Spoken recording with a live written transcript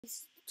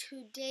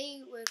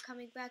Today we're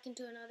coming back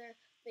into another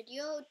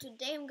video.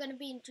 Today I'm going to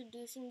be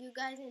introducing you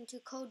guys into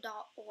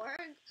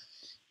code.org.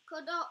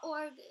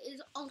 Code.org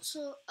is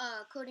also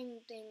a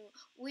coding thing.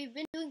 We've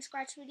been doing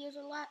Scratch videos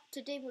a lot.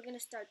 Today we're going to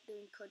start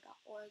doing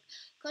code.org.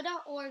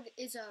 Code.org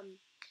is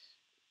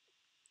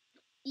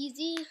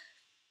easy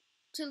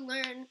to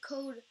learn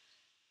code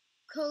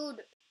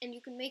and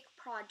you can make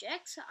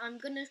projects. I'm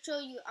going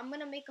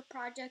to make a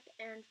project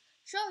and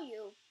show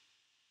you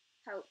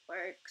how it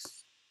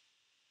works.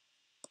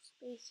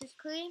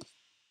 Basically,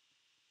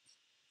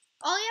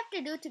 all you have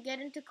to do to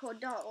get into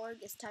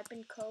code.org is type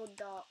in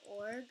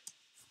code.org,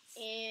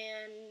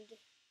 and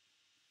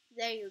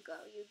there you go.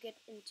 You get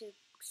into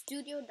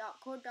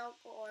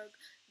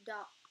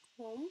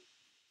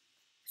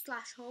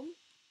studio.code.org.home/home,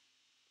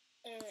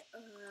 and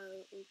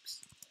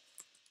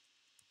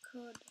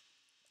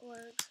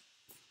code.org,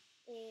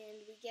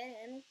 and we get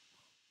in.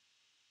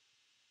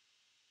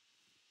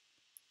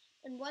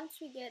 And once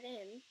we get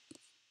in,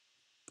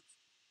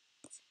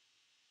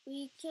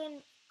 we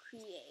can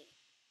create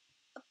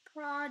a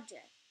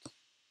project.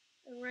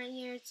 And right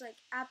here, it's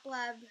like App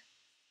Lab,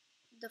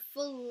 the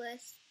full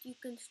list. You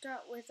can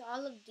start with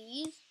all of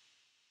these.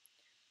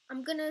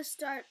 I'm gonna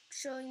start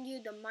showing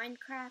you the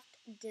Minecraft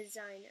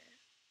designer.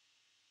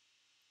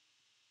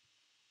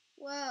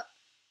 Well,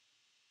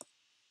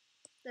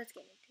 let's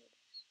get into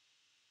this.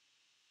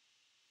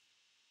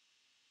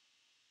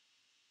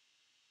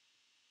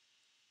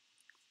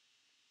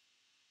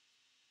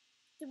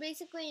 So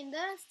basically in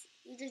this,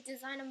 you just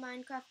design a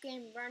Minecraft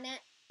game, run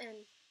it,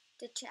 and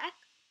to check.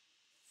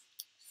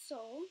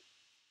 So,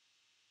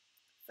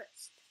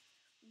 first,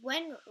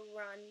 when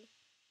run,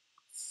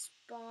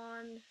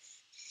 spawn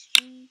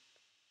sheep.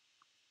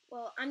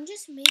 Well, I'm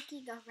just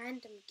making a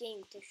random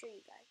game to show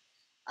you guys.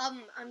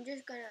 I'm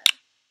just gonna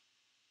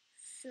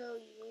show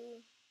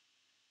you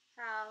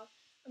how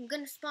I'm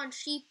gonna spawn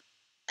sheep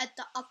at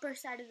the upper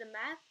side of the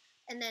map,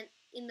 and then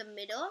in the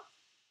middle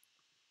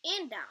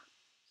and down.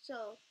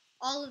 So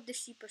all of the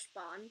sheep are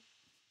spawned,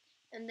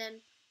 and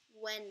then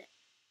when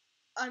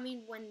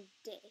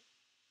day.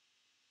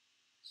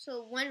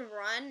 So when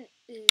run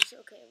is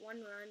okay.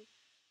 When run,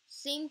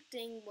 same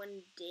thing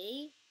when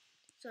day.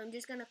 So I'm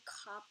just gonna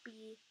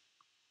copy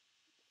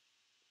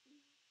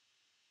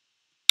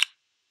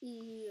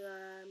the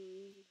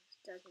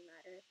doesn't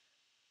matter.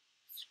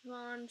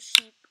 Spawn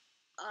sheep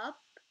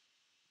up,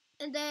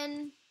 and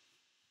then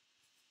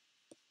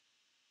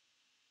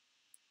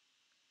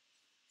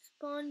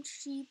spawn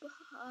sheep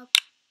up,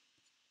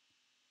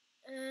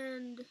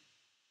 and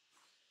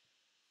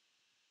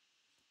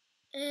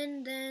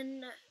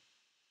then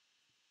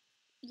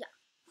yeah.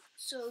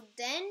 So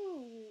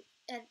then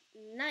at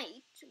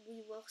night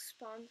we will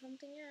spawn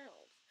something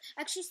else.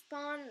 Actually,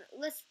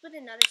 let's put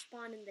another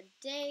spawn in the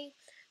day,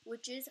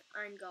 which is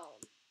Iron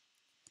Golem.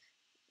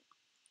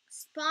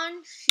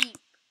 Spawn sheep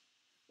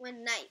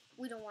when night.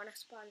 We don't want to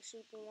spawn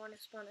sheep, we want to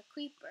spawn a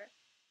creeper.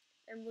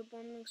 And we're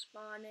going to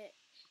spawn it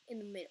in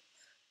the middle.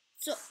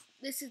 So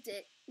this is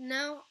it.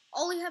 Now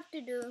all we have to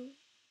do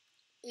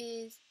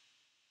is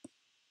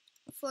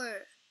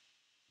for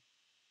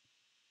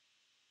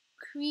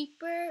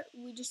creeper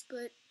we just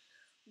put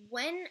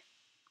when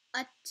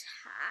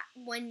attacked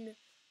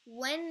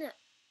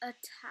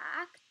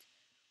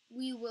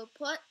we will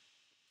put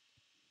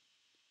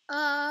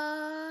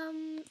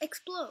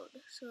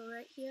explode. So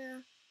right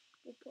here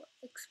we'll put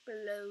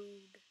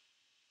explode,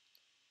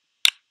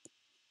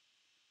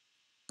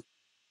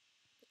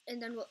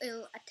 and then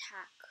it'll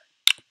attack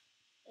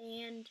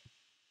and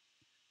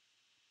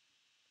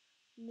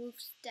move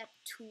step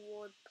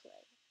toward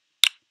play.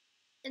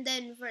 And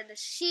then for the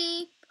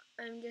sheep,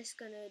 I'm just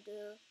gonna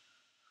do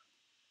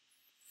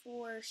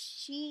for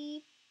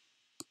sheep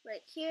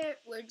right here,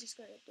 we're just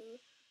gonna do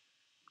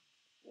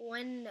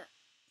when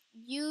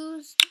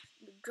used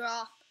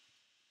drop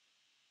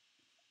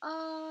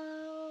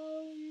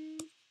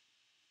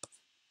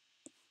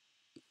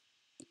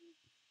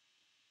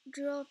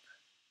drop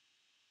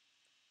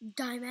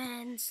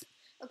diamonds.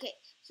 Okay,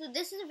 so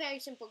this is a very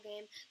simple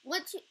game.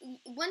 Once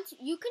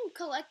you can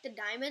collect the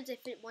diamonds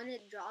when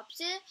it drops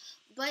it,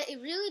 but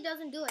it really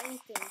doesn't do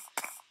anything.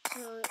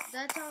 So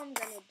that's all I'm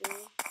gonna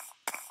do.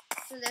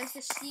 So there's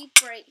the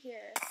sheep right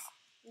here.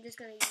 I'm just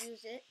gonna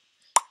use it,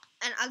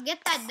 and I'll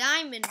get that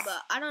diamond,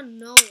 but I don't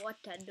know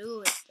what to do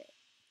with it.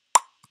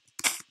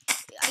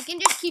 I can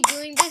just keep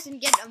doing this and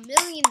get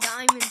 1,000,000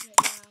 diamonds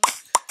right now.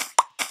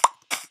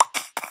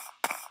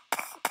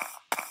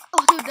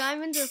 Oh, the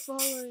diamonds are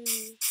following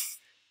me.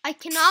 I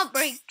cannot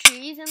break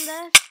trees in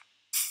this.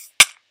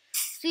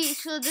 See,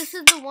 so this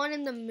is the one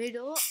in the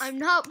middle. I'm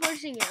not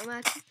pushing it.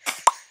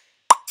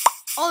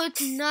 Oh,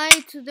 it's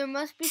night, so there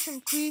must be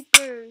some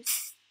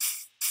creepers.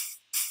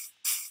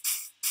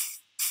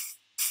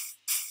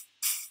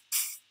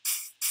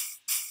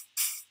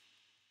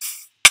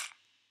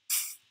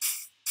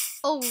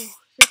 Oh,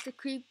 that's a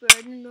creeper. I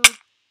didn't know.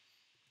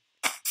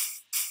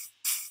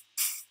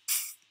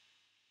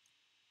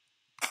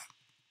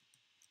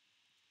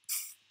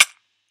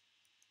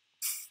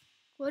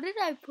 What did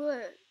I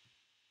put?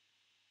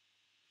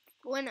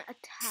 When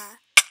attack.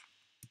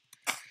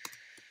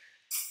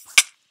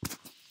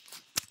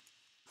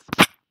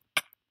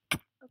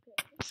 Okay,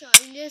 so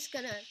I'm just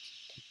gonna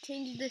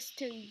change this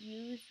to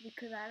use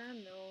because I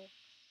don't know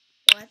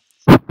what.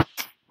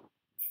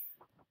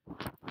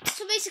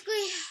 So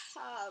basically,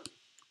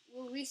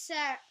 we'll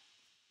reset,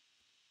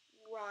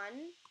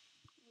 run.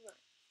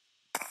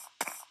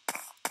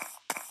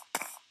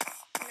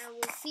 Now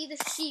we'll see the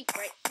sheep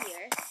right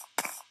here.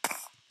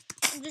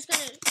 I'm just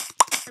gonna,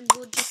 and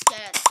we'll just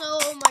get so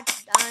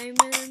much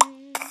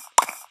diamond.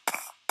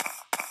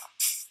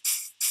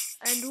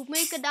 And we'll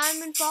make a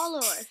diamond follow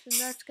us, and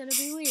that's gonna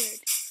be weird.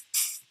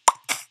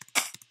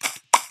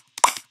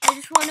 I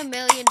just want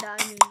 1,000,000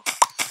 diamonds.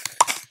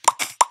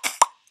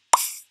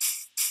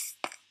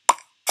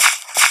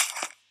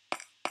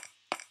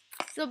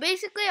 So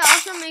basically, I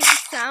also make a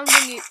sound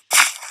when you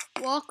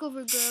walk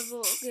over gravel.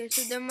 Okay,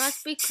 so there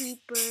must be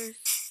creepers.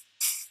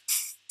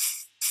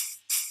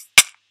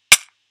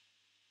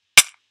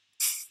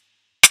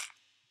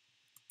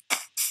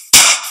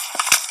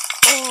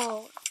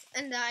 Oh,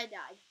 and I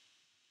died.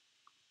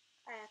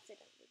 I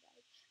accidentally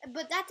died.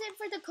 But that's it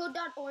for the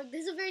code.org.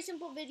 This is a very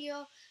simple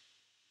video.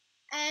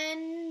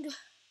 And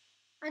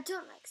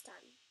until next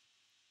time,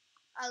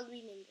 I'll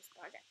rename this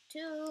project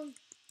to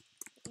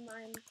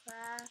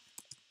Minecraft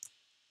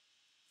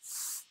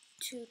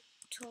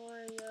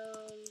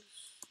Tutorials.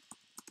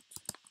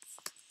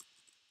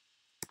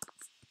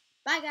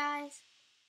 Bye, guys.